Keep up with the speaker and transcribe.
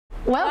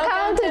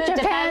Welcome to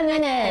Japan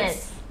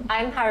Minutes!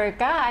 I'm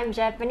Haruka, I'm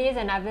Japanese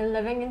and I've been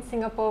living in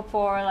Singapore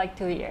for like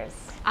 2 years.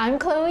 I'm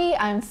Chloe,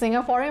 I'm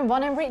Singaporean,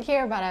 born and bred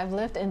here, but I've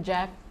lived in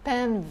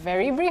Japan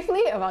very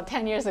briefly about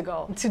 10 years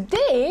ago.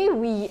 Today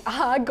we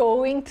are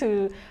going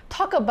to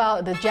talk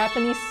about the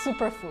Japanese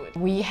superfood.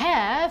 We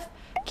have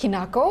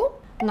Kinako,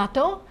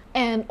 Natto,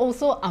 and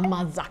also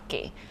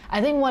Amazake. I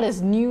think what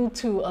is new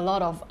to a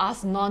lot of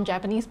us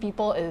non-Japanese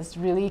people is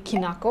really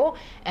Kinako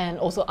and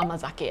also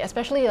Amazake.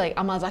 Especially like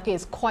Amazake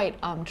is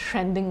quite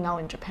trending now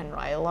in Japan,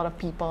 right? A lot of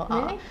people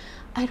are. Really?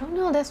 I don't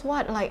know, that's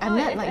what, like I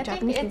met like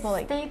Japanese people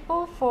like... It's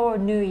staple for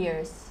New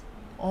Year's.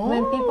 Oh.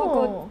 When people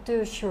go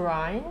to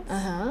shrines,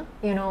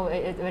 you know,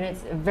 when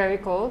it's very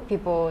cold,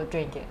 people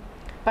drink it.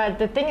 But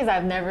the thing is,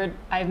 I've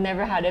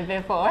never had it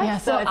before. Yeah,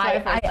 so it's my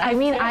first time. I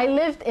mean, I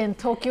lived in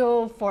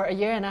Tokyo for a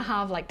year and a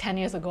half, like 10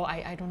 years ago.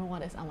 I don't know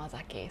what is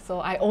Amazake. So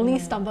I only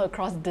stumbled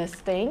across this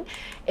thing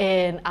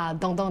in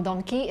Don Don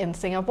Donki in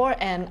Singapore,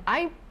 and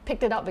I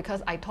picked it up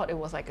because I thought it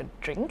was like a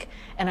drink.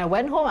 And I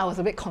went home, I was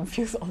a bit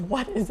confused on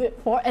what is it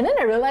for. And then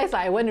I realized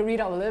I went to read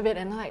up a little bit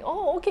and I'm like,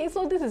 oh, okay,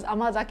 so this is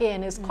Amazake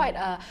and it's quite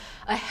a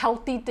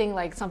healthy thing,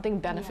 like something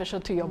beneficial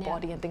to your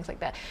body and things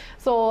like that.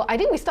 So I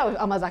think we start with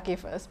Amazake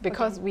first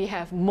because we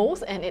have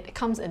most and it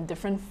comes in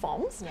different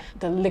forms. Yeah.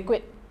 The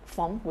liquid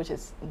form, which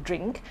is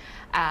drink,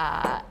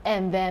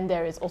 and then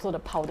there is also the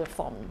powder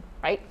form,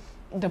 right?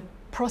 The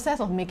process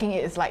of making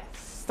it is like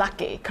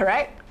sake,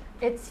 correct?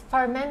 It's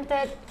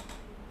fermented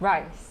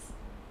rice.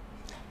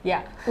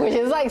 Yeah. Which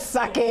is like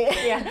sake.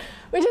 Yeah.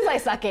 Which is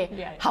like sake.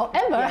 Yeah.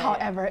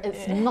 However,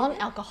 it's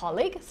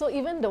non-alcoholic. So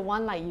even the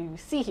one like you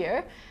see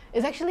here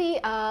is actually,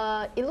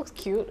 it looks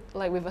cute,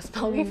 like with a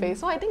smiley face.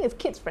 So I think it's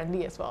kids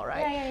friendly as well,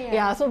 right?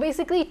 Yeah, so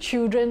basically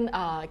children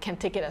can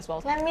take it as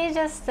well. Let me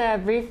just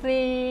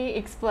briefly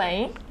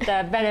explain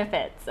the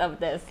benefits of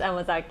this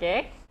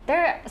Amazake.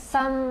 There are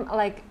some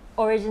like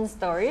origin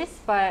stories,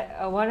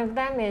 but one of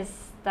them is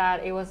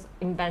that it was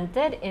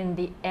invented in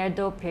the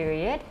Edo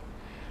period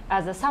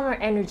as a summer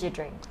energy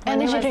drink.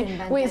 Energy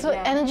drink. Wait, so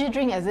energy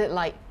drink is it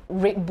like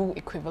Red Bull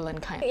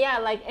equivalent kind? Yeah,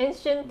 like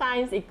ancient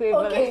times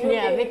equivalent.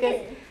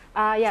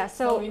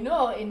 So we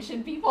know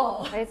ancient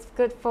people. It's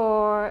good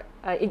for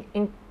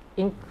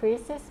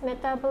increases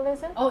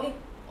metabolism. Really?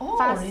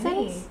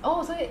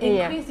 Oh, so it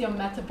increases your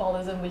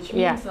metabolism, which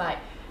means like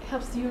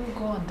helps you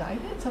go on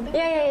diet, something.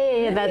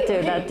 Yeah, that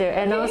too.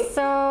 And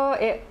also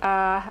it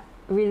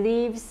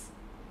relieves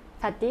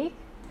fatigue.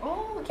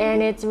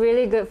 And it's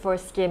really good for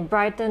skin,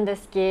 brighten the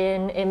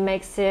skin, it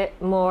makes it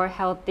more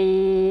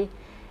healthy.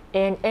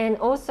 And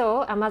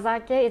also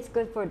Amazake, it's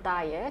good for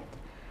diet.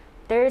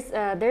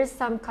 There's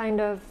some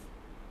kind of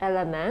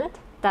element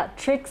that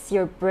tricks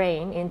your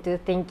brain into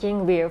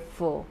thinking we're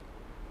full.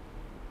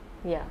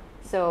 Yeah,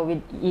 so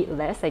we eat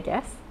less, I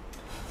guess.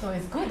 So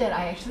it's good that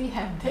I actually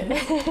have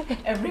this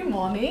every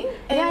morning.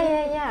 And,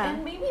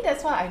 and maybe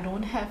that's why I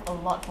don't have a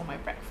lot for my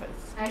breakfast.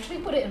 I actually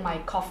put it in my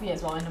coffee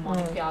as well in the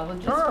morning. Yeah, we'll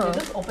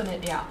just open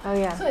it,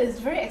 So it's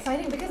very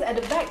exciting because at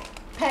the back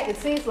pack it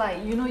says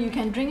like, you know, you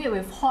can drink it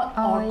with hot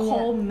or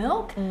cold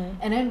milk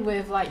and then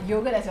with like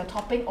yogurt as your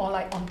topping or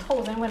like on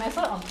toast. And when I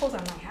saw it on toast,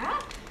 I'm like,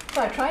 huh?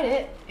 So I tried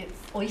it, it's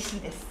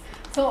oishi desu.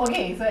 So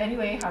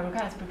anyway,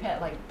 Haruka has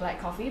prepared like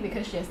black coffee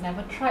because she has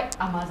never tried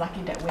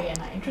Amazake that way and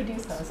I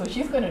introduced her. So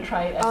she's going to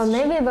try it as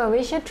maybe, but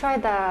we should try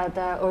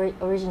the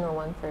original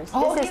one first.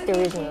 This is the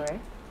original, right?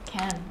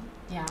 Can.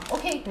 Yeah.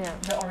 Okay. Yeah.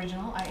 The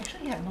original. I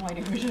actually have no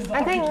idea which is the original.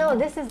 I think no,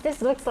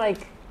 this looks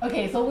like...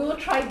 Okay, so we will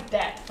try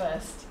that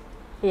first.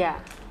 Yeah.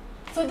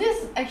 So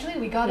this, actually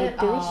we got it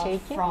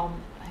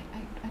from...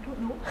 I don't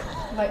know.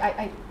 Like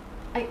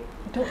I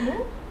don't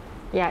know.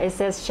 Yeah, it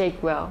says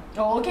shake well.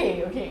 Oh,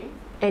 okay.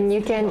 And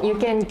you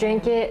can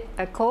drink it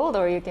cold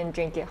or you can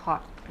drink it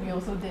hot. We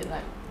also did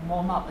like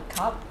warm up a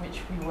cup, which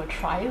we will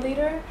try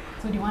later.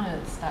 So do you want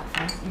to start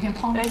first? You can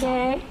palm this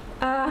Okay.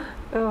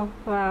 Oh,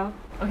 wow.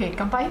 Okay,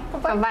 kanpai.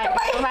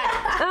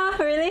 Oh,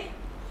 really?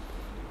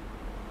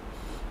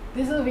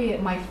 This will be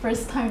my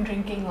first time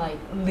drinking like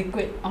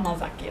liquid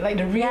Amazake, like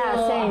the real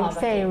Amazake.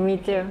 Same, me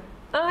too.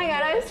 Oh my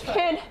god, I'm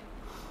scared.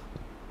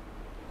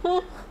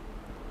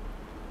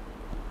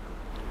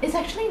 It's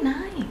actually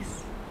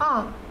nice.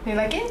 Oh, you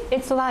like it?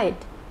 It's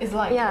light. It's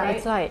light, yeah, right?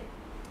 It's light.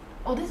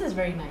 Oh, this is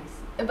very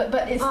nice. But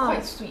it's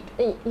quite sweet.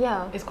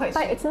 Yeah. It's quite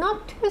sweet. But it's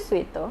not too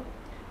sweet though.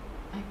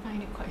 I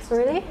find it quite sweet.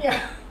 Really?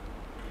 Yeah.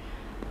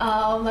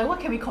 Like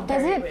what can we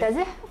compare it with? Does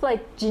it have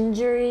like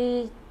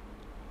gingery?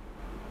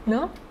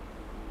 No?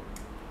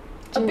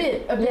 A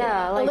bit.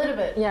 Yeah, like, a little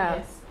bit. Yeah.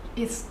 Yes.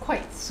 It's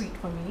quite sweet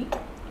for me.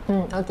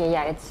 Okay,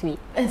 yeah, it's sweet.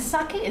 And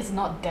sake is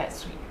not that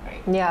sweet,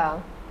 right? Yeah.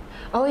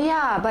 Oh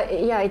yeah, but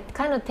yeah, it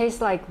kind of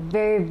tastes like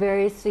very,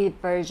 very sweet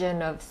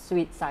version of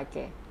sweet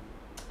sake.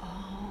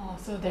 Oh,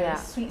 so there's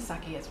sweet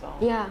sake as well.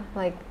 Yeah,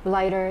 like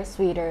lighter,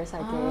 sweeter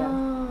sake.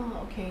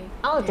 Okay.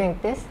 I'll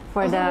drink this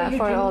for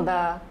all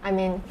the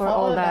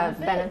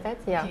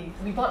benefits. Yeah. Okay,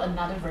 we bought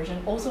another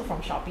version also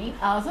from Shopee.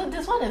 So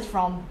this one is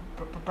from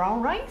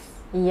brown rice.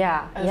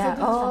 Yeah, So this is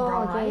from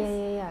brown rice,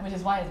 yeah. which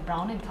is why it's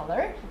brown in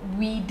color.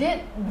 We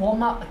did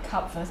warm up a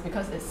cup first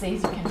because it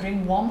says you can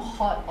drink warm,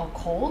 hot, or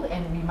cold,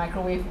 and we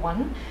microwave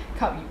 1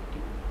 cup. You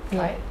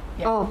try it.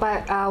 Yeah. Oh,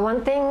 but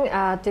one thing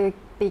to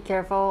be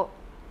careful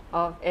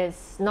of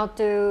is not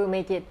to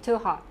make it too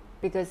hot,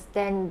 because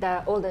then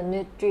all the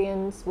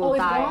nutrients will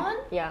die. It's gone?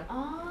 Yeah.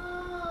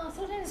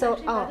 So then it's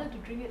actually better to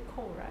drink it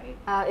cold,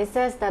 right? It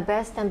says the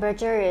best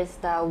temperature is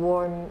the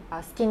warm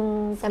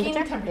skin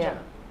temperature.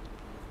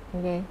 Yeah.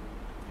 Okay.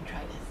 Try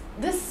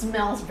this. This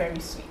smells very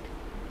sweet.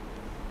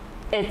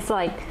 It's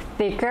like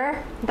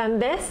thicker than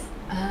this.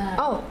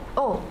 And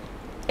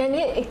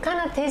it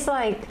kind of tastes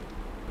like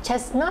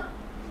chestnut.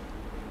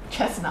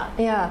 Chestnut.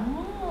 Yeah.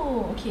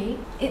 Oh, okay.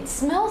 It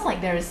smells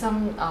like there is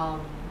some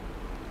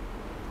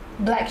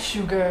black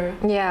sugar.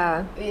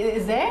 Yeah.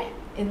 Is there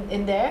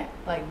in there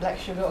like black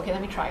sugar? Okay,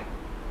 let me try.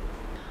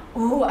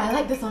 Oh, I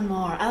like this one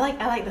more. I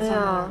like this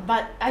one more.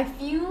 But I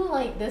feel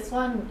like this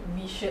one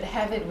we should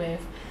have it with,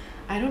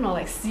 I don't know,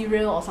 like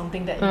cereal or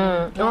something that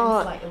blends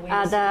like away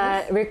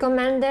the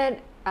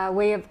recommended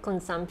way of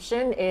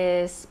consumption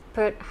is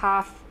put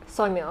half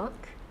soy milk.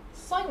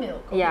 Soy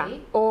milk, okay. Yeah,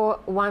 or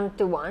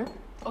 1:1.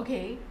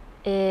 Okay.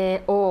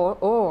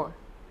 Or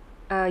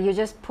you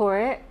just pour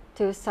it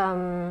to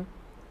some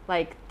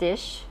like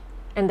dish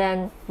and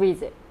then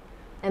freeze it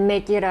and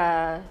make it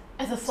as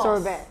a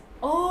sauce. sorbet.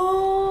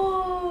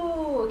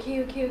 Oh,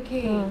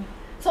 okay.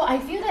 So I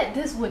feel that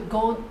this would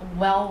go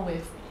well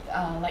with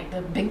like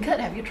the beancurd.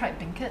 Have you tried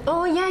beancurd?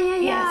 Oh yeah.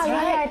 Yes,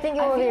 right? Yeah, I think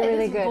it will be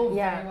really good. Go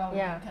very well with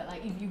beancurd.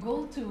 Like if you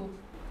go to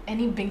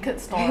any beancurd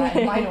store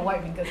and buy the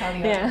white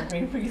beancurd,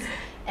 grain freeze,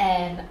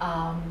 and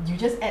you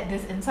just add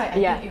this inside,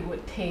 I think it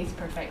would taste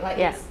perfect. Like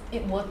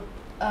it would.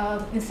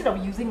 Instead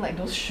of using like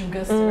those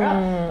sugar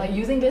syrup, like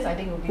using this, I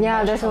think it would be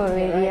much this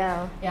healthier, will be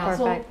right?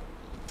 perfect.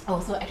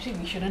 So actually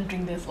we shouldn't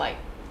drink this like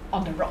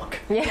on the rock.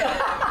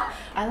 Yeah.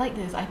 I like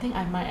this. I think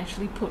I might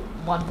actually put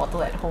 1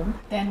 bottle at home.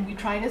 Then we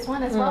try this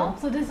one as well.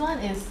 So this one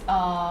is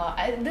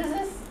this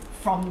is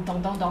from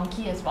Don Don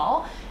Donki as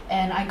well,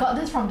 and I got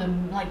this from the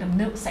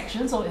milk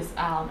section, so it's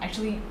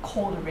actually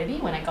cold already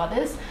when I got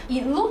this.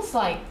 It looks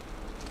like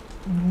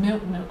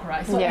milk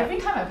rice. So every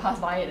time I pass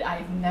by it,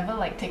 I've never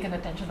like taken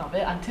attention of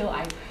it until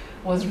I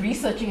was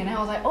researching, and I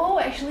was like, oh,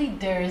 actually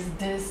there's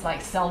this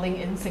like selling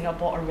in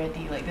Singapore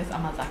already, like this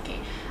Amazake,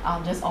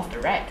 just off the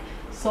rack.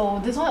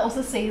 So this one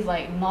also says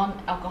like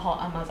non-alcohol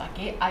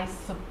Amazake. I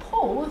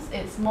suppose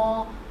it's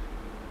more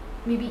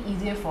maybe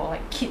easier for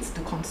like kids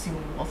to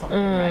consume or something,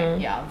 right?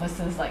 Yeah,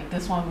 versus like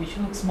this one which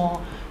looks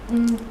more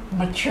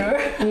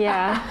mature.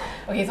 Yeah.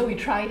 Okay, so we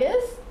try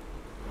this.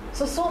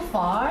 So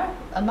far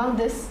among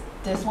this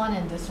one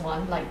and this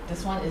one, like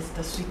this one is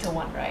the sweeter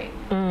one, right?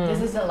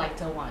 This is the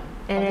lighter one.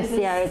 And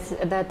it's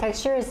the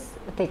texture is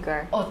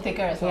thicker. Oh,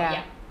 thicker as well.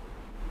 Yeah.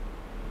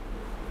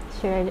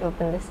 Should I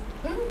open this?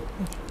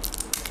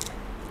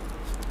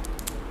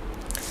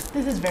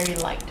 This is very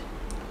light.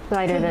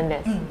 Lighter than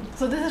this.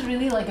 So this is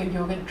really like a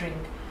yogurt drink.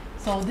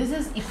 So this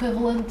is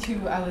equivalent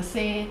to, I would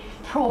say,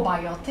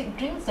 probiotic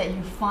drinks that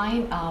you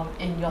find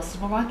in your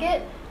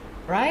supermarket,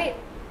 right?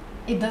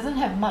 It doesn't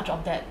have much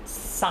of that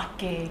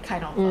sake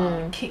kind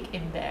of kick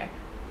in there.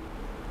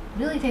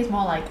 Really tastes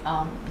more like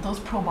those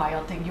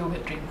probiotic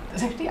yogurt drinks.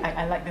 It's actually,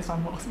 I like this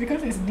one most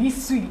because it's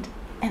least sweet.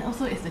 And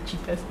also it's the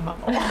cheapest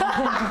among all.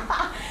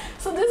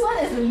 So this one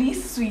is the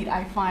least sweet,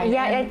 I find.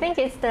 Yeah, I think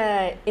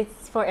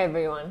it's for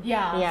everyone.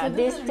 Yeah. So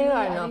these two really,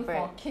 are not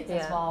for kids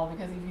as well,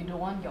 because if you don't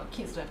want your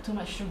kids to have too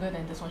much sugar,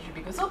 then this one should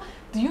be good. So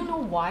do you know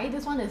why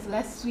this one is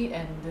less sweet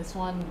and this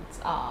one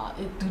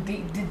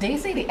did they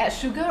say they add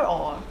sugar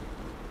or?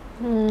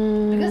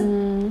 Because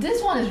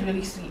this one is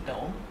really sweet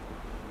though.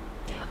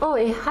 Oh,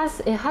 it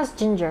has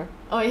ginger.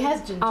 Oh, it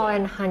has ginger. Oh,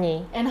 and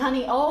honey. And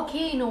honey. Oh,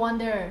 okay, no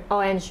wonder.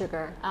 Oh, and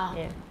sugar.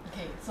 Yeah.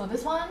 Okay, so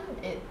this one,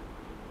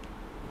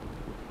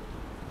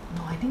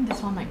 no, I think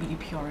this one might be the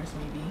purest,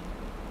 maybe.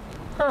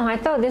 Oh, I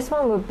thought this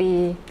one would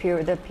be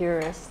the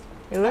purest.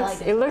 It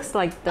looks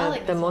like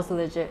the most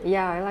legit.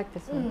 Yeah, I like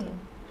this one too.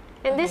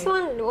 And this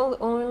one will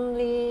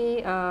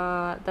only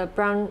the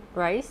brown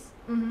rice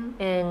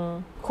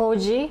and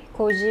koji.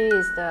 Koji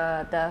is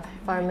the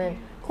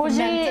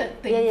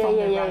fermented thing from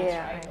the rice,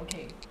 right?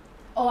 Okay.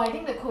 Oh, I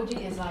think the koji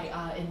is like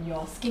in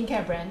your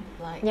skincare brand,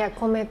 like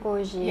Kome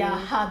koji.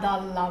 Yeah,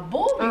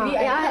 Hadalabo. Maybe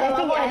I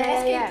think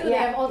SK2 they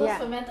have all those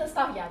fermented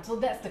stuff. Yeah, so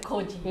that's the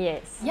koji.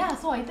 Yes. Yeah,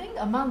 so I think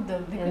among the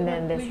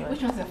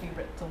which one's your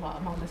favorite so far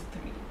among these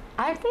 3?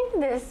 I think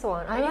this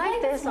one. I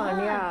like this one.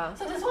 Yeah.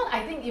 So this one,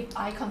 I think if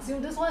I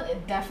consume this one,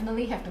 it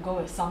definitely have to go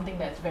with something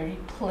that's very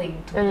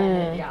plain to blend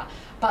it. Yeah.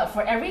 But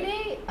for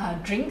everyday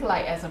drink,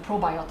 like as a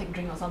probiotic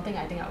drink or something,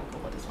 I think I would go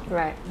for this one.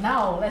 Right.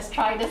 Now let's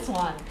try this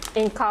one.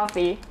 In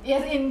coffee.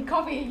 Yes, in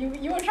coffee.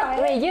 You will try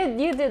it. Wait,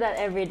 you do that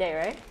every day,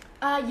 right?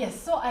 Yes.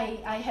 So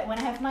when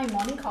I have my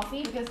morning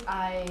coffee, because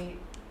I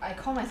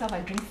call myself, I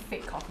drink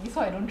fake coffee, so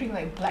I don't drink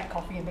like black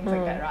coffee and things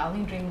like that. Right? I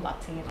only drink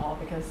latte and all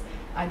because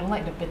I don't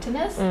like the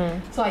bitterness.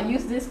 So I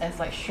use this as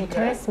like sugar.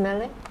 Can I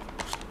smell it?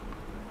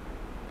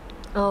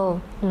 Oh.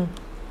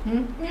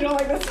 You don't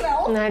like the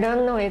smell? I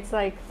don't know. It's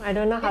like I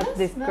don't know how to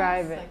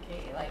describe it.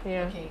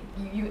 Okay,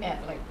 you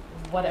add like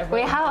whatever.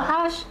 Wait,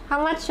 how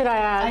much should I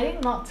add? I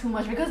think not too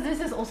much because this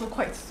is also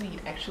quite sweet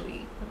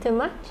actually. Too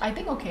much? I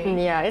think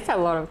okay. Yeah, it's a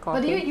lot of coffee.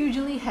 But do you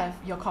usually have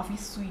your coffee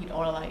sweet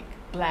or like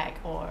black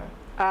or?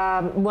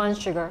 One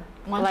sugar.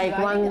 One like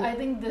sugar. one. I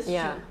think this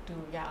should do.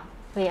 Yeah.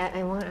 Wait,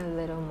 I want a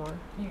little more.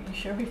 You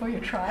sure before you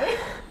try?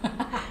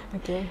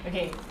 Okay.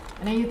 Okay,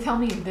 and then you tell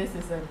me if this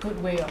is a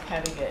good way of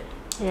having it.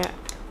 Yeah.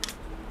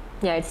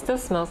 Yeah, it still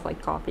smells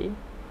like coffee.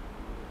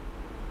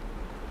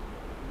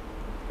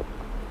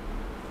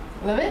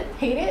 Love it?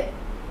 Hate it?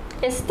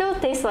 It still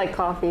tastes like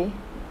coffee.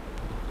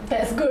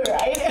 That's good,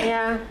 right?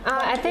 Yeah.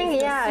 I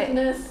think the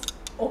sweetness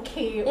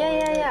okay.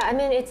 Yeah. I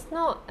mean, it's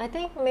not. I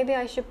think maybe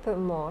I should put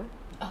more.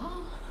 Oh.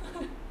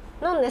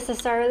 Not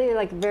necessarily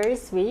like very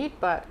sweet,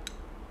 but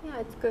yeah,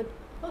 it's good.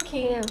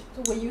 Okay. Yeah.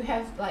 So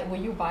will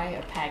you buy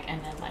a pack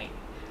and then like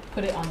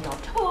put it on your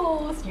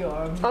toast,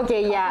 your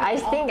Okay, yeah. I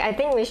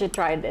think we should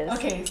try this.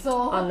 Okay,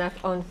 so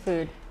on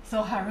food.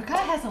 So Haruka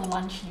has a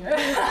lunch here.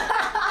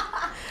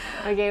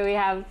 Okay, we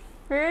have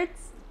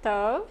fruits,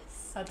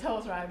 toast. A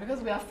toast, right?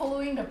 Because we are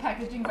following the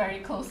packaging very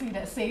closely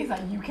that says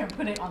that you can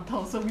put it on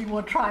toast. So we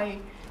will try.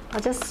 I'll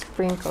just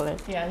sprinkle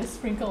it. Yeah, just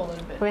sprinkle a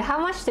little bit. Wait, how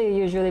much do you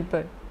usually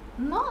put?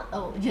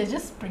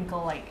 Just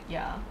sprinkle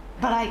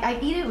But I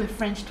eat it with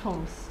French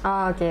toast.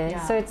 Oh, okay.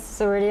 Yeah. So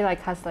it's already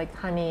like has like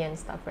honey and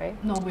stuff, right?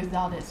 No,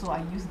 without it. So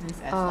I use this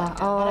as but I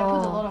put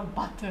a lot of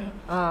butter.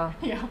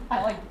 Yeah,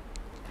 I like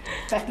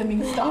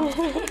fattening stuff.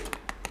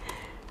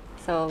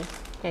 So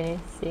can you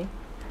see?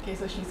 Okay,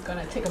 so she's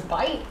gonna take a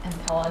bite and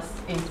tell us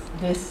if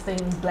this thing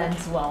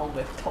blends well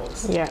with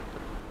toast. Yeah.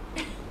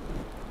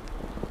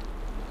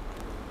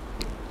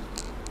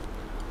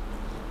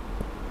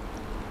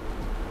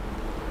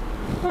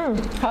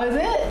 How is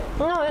it?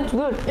 No, it's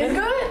good. It's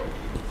good?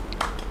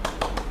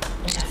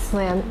 Yes.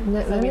 Wait,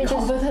 let We me just...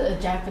 converted a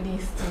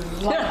Japanese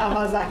to like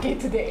Amazake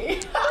today.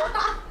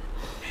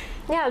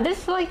 Yeah,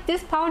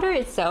 this powder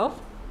itself,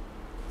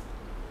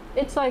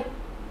 it's like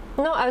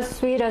not as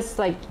sweet as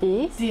like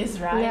these. This,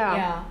 right?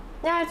 Yeah.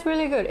 Yeah, it's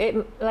really good.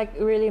 It like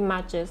really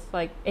matches.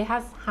 Like it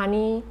has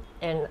honey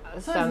and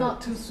so it's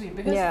not too sweet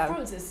because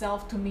fruits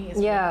itself to me is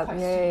quite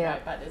sweet,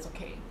 right? But it's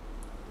okay.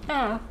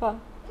 Yeah, well.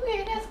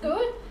 Okay, that's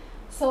good.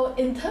 So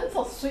in terms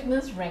of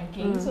sweetness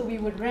ranking, so we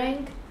would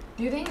rank.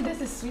 Do you think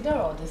this is sweeter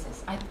or this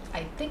is? I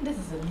think this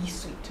is the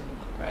least sweet to me,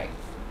 right?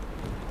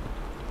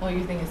 Or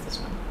you think it's this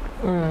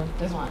one?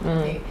 This one.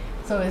 Okay.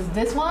 So is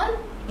this one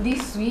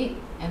least sweet,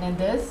 and then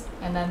this,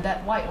 and then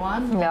that white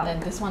one, and then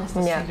this one is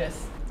the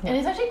sweetest. And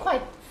it's actually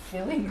quite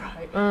filling,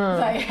 right?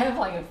 So I have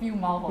like a few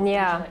mouthfuls.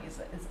 Like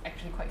it's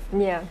actually quite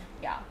filling. Yeah.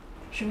 Yeah.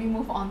 Should we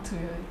move on to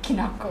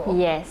Kinako?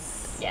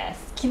 Yes. Yes.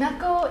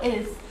 Kinako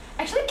is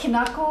actually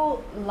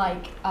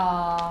like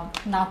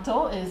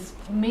natto is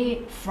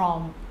made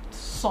from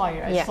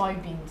soy, right?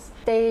 Soybeans.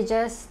 They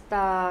just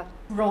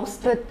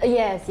roast.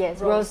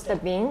 Roast the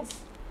beans,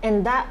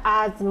 and that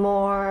adds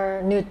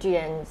more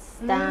nutrients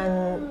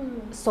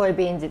than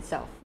soybeans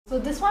itself. So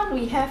this one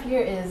we have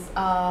here is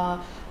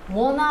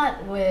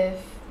walnut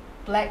with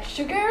black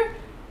sugar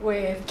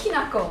with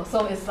Kinako.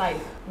 So it's like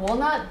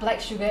walnut, black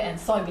sugar, and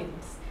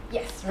soybeans.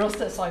 Yes,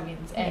 roasted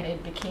soybeans, and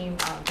it became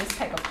this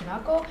pack of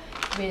Kinako,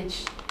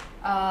 which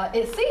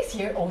it says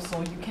here also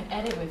you can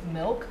add it with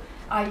milk.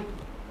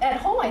 At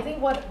home, I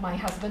think what my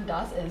husband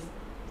does is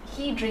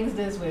he drinks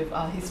this with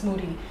his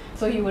smoothie.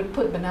 So he would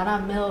put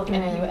banana milk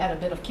and then you add a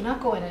bit of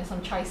Kinako and then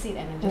some chai seed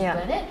and then just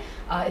blend it.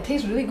 It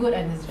tastes really good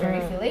and it's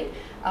very filling.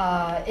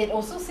 It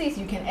also says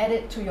you can add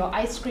it to your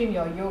ice cream,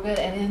 your yogurt,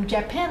 and in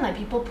Japan, like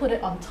people put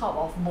it on top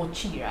of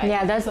mochi, right?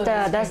 Yeah, that's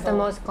the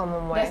most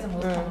common one. That's the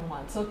most common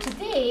one. So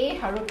today,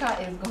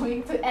 Haruka is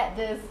going to add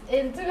this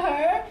into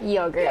her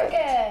yogurt.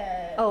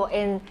 Oh,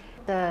 and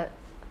the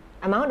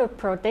amount of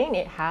protein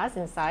it has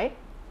inside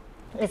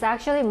is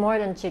actually more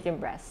than chicken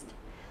breast,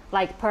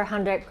 like per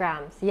 100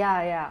 grams.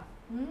 Yeah.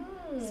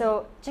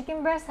 So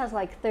chicken breast has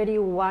like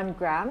 31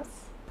 grams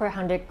per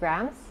 100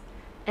 grams,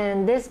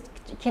 and this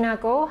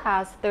Kinako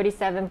has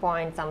 37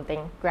 point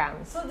something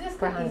grams. So this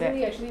per could 100.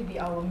 easily actually be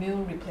our meal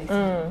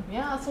replacement.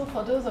 Yeah. So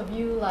for those of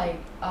you like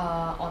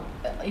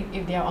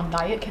if they are on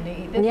diet, can they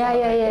eat this? Yeah.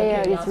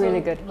 It's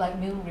really good. Like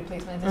meal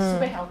replacement, it's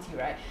super healthy,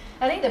 right?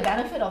 I think the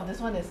benefit of this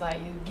one is like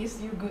it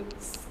gives you good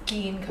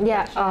skin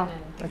complexion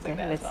and things like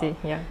that. Let's see.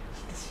 Yeah.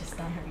 It's just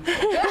done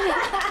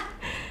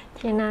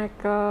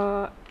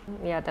Kinako,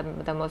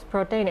 the most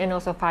protein and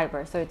also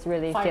fiber, so it's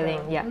really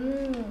filling. Yeah.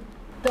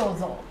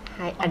 Dozo.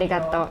 Hi,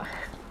 arigato.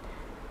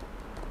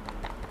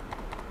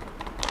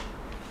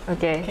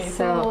 Okay,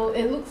 so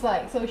it looks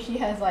like she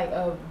has like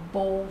a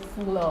bowl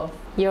full of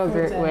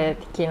yogurt with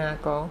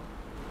Kinako.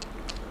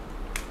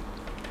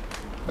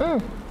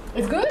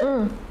 It's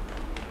good.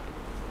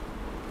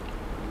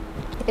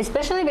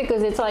 Especially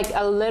because it's like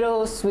a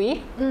little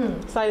sweet,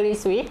 slightly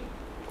sweet.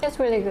 It's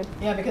really good.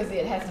 Yeah, because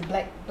it has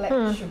black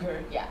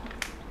sugar. Yeah.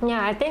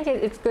 Yeah, I think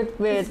it's good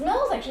with. It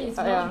smells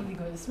really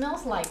good. It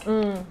smells like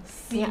cereal.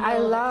 Yeah, I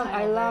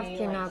love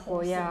Kinako.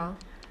 Like, yeah.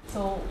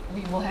 So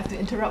we will have to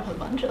interrupt her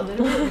lunch a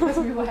little bit because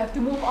we will have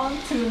to move on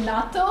to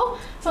natto.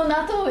 So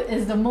natto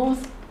is the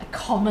most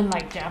common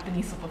like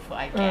Japanese superfood,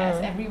 I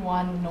guess.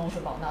 Everyone knows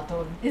about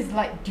natto. It's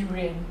like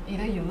durian.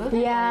 Either you love it or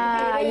you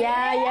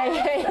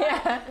hate it.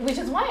 Yeah. Which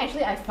is why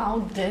actually I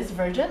found this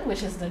version,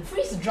 which is the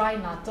freeze-dry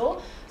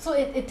natto. So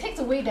it takes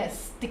away that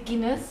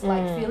stickiness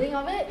like feeling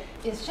of it.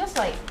 It's just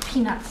like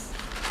peanuts.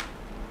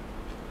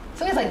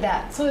 So it's like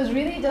that. So it's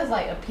really just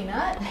like a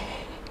peanut,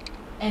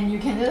 and you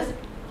can just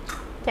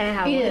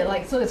eat it.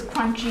 Like, so it's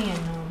crunchy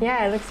and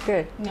yeah, it looks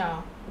good.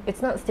 yeah,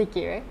 It's not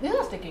sticky, right? it's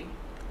not sticky.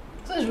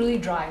 So it's really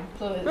dry.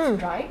 So it's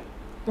dry.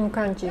 And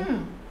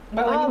crunchy.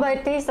 But when But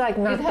it tastes like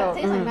natto.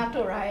 it tastes like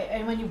natto, right?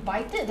 And when you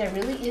bite it, there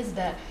really is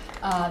that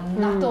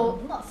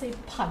natto, not say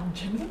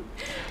pungent,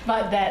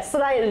 but that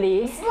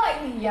Slightly.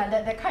 slightly, yeah,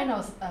 that kind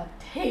of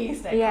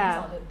taste that comes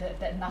out of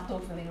that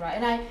natto feeling, right?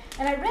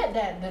 And I read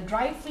that the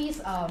dry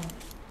freeze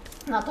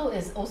natto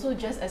is also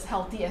just as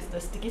healthy as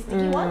the sticky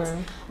ones,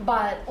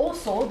 but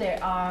also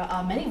there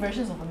are many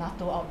versions of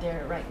natto out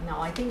there right now.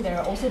 I think there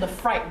are also the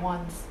fried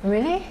ones.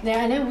 Really?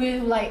 Yeah, and then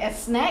with like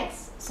as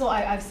snacks, so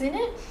I've seen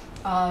it,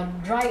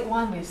 dried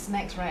one with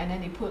snacks, right? And then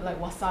they put like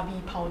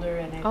wasabi powder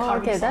and then curry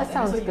okay, sauce, that and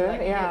sounds so you good.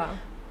 like Yeah. it.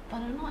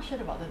 But I'm not sure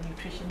about the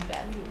nutrition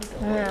value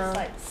either. It's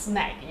like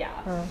snack,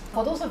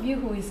 For those of you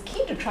who is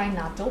keen to try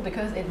natto,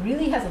 because it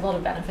really has a lot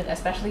of benefit,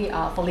 especially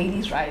for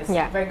ladies, right? It's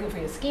very good for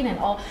your skin and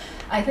all.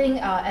 I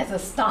think as a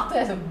starter,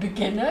 as a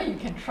beginner, you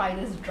can try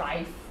this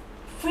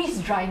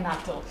freeze-dry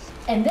natto.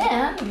 And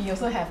then we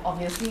also have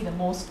obviously the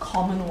most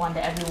common one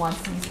that everyone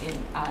sees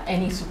in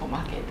any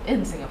supermarket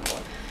in Singapore.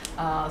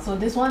 So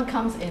this one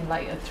comes in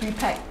like a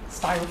 3-pack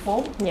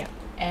styrofoam. Yeah.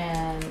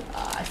 And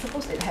I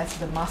suppose it has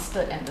the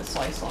mustard and the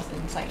soy sauce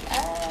inside.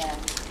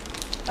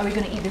 Are we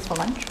gonna eat this for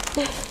lunch?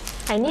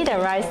 I need a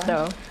rice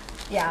though.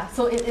 Yeah,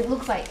 so it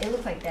looks like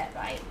that,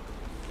 right?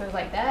 So it's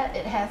like that.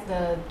 It has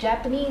the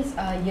Japanese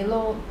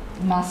yellow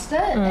mustard,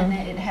 and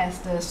then it has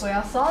the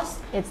soya sauce.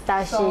 It's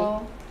dashi.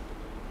 So,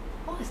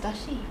 oh, it's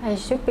dashi. It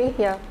should be,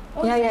 yeah.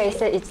 Oh, yeah, it's it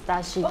said it's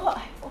dashi. Oh,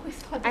 I always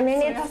thought. I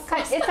mean, soya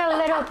sauce. it's a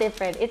little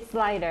different. It's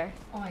lighter.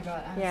 Oh my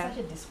god, I'm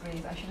such a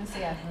disgrace. I shouldn't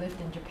say I've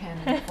lived in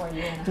Japan for a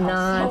year and a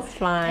half. No, So it's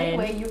fine.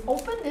 anyway, you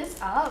open this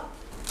up.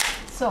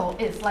 So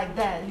it's like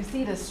that. You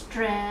see the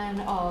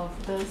strand of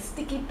the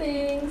sticky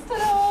things.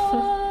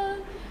 Ta-da!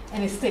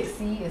 And it sticks.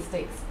 See, it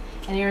sticks.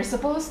 And you're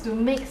supposed to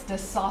mix the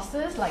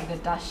sauces like the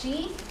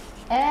dashi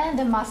and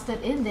the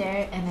mustard in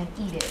there and then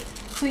eat it.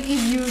 So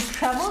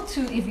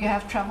if you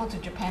have traveled to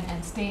Japan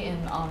and stay in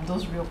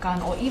those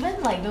ryokan or even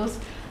like those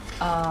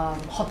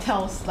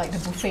hotels like the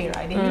buffet,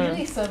 right? They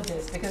usually serve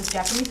this because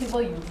Japanese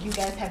people, you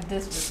guys have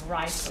this with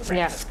rice for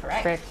breakfast,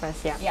 correct?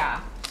 Breakfast, yeah.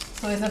 Yeah.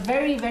 So it's a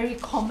very, very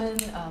common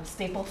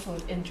staple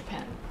food in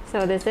Japan.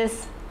 So this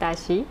is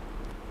dashi.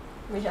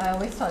 Which I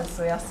always thought is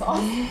soya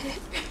sauce.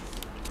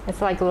 It's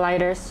like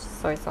lighter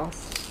soy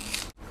sauce.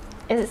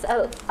 It's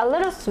a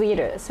little sweet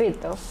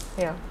though.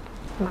 Yeah.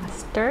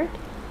 Mustard.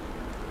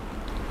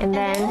 And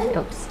then,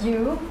 oops.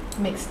 You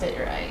mixed it,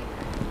 right?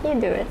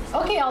 You do it.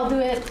 Okay, I'll do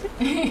it.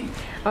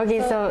 Okay,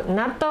 so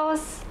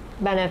natto's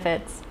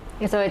benefits.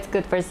 So it's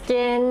good for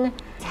skin.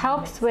 It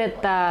helps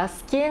with the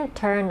skin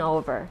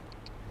turnover.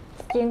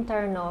 Skin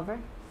turnover.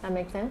 That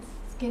makes sense?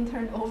 Skin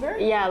turnover?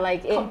 Yeah,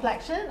 like it.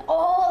 Complexion?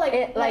 Oh,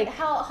 like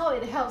how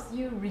it helps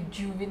you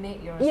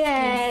rejuvenate your skin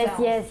Yes.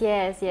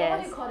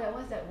 What do you call that?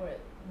 What's that word?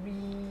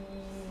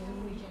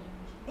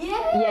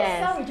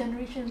 Yes. Cell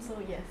regeneration. So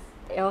yes.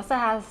 It also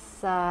has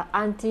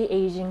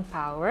anti-aging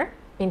power,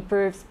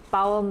 improves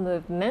bowel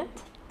movement,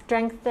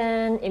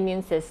 strengthen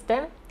immune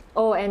system.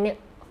 Oh, and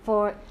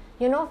for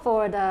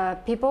the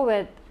people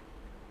with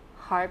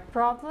heart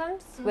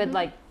problems, with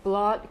like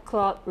blood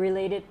clot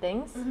related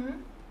things,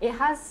 it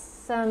has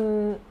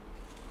some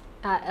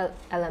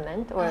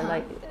element or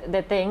like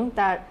the thing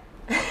that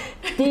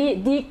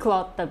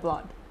declot the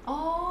blood.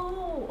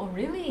 Oh,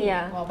 really?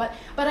 Yeah. Well,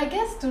 but I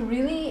guess to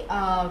really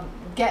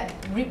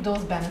reap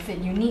those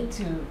benefits, you need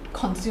to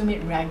consume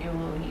it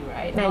regularly,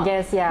 right? I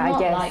guess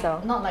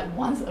so. Not like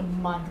once a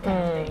month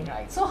kind of thing,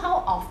 right? So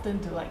how often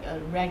do like a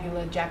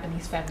regular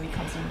Japanese family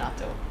consume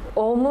natto?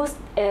 Almost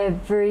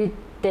every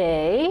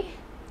day.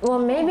 Well,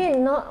 maybe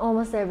not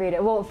almost every day.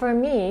 Well, for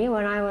me,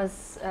 when I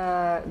was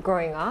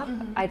growing up,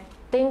 I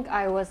think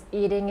I was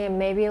eating it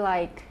maybe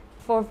like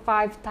 4 or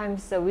 5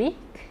 times a week.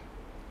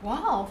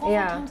 Wow, 4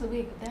 times a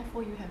week.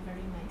 Therefore, you have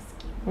very nice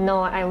skin.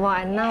 No,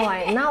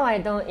 now I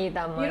don't eat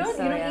that much. You don't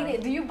eat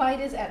it. Do you buy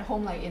this at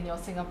home, like in your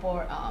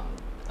Singapore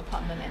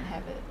apartment, and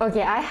have it?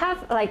 Okay, I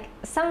have like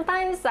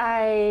sometimes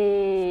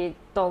I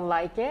don't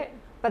like it,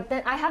 but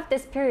then I have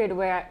this period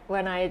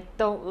when I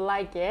don't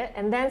like it,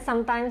 and then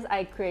sometimes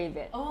I crave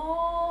it.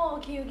 Oh,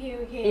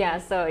 okay. Yeah,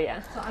 so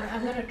yeah. So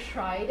I'm gonna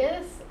try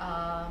this.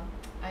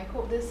 I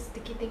hope this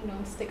sticky thing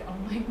don't stick on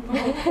my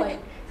mouth. Like,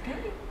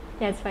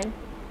 yeah, it's fine.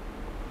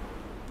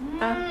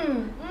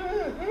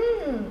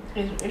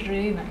 It's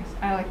really nice.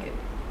 I like it.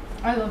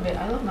 I love it.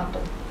 I love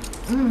natto.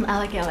 I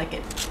like it, I like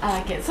it. I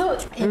like it. So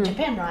in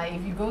Japan, right,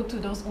 if you go to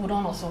those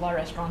udon or soba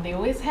restaurant, they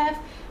always have,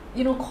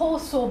 you know,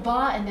 cold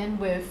soba and then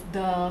with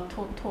the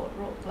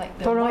totoro, like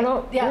the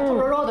Tororo? white,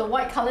 tororo, the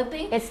white color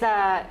thing. It's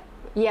the,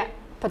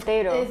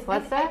 potato.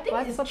 What's that? I think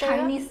What's it's potato?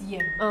 Chinese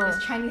yam.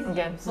 It's Chinese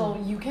yam. So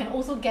Mm. you can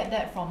also get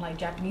that from like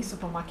Japanese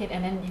supermarket,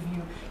 and then if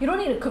you don't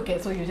need to cook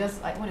it, so you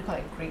just like, what do you call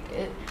it, grate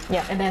it.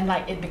 Yeah. And then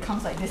like it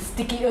becomes like this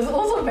sticky. It's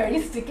also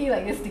very sticky,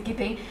 like this sticky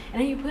thing. And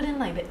then you put in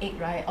like the egg,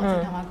 right,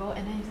 onsen tamago,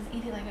 and then you just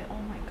eat it like that.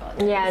 Oh my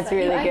god. Yeah, it's like,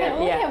 really I can good.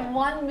 only have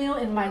one meal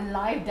in my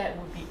life, that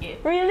would be it.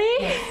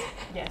 Really?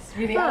 Yes,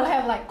 really. I will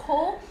have like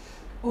cold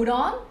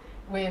udon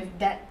with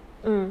that.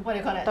 What do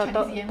you call that?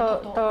 Chinese yam.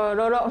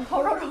 Tororo.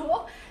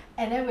 Tororo.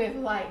 And then with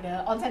like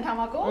the onsen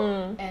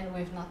tamago and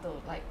with natto,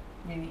 like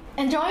really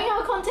enjoying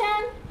our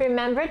content.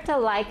 Remember to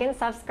like and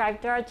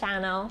subscribe to our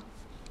channel.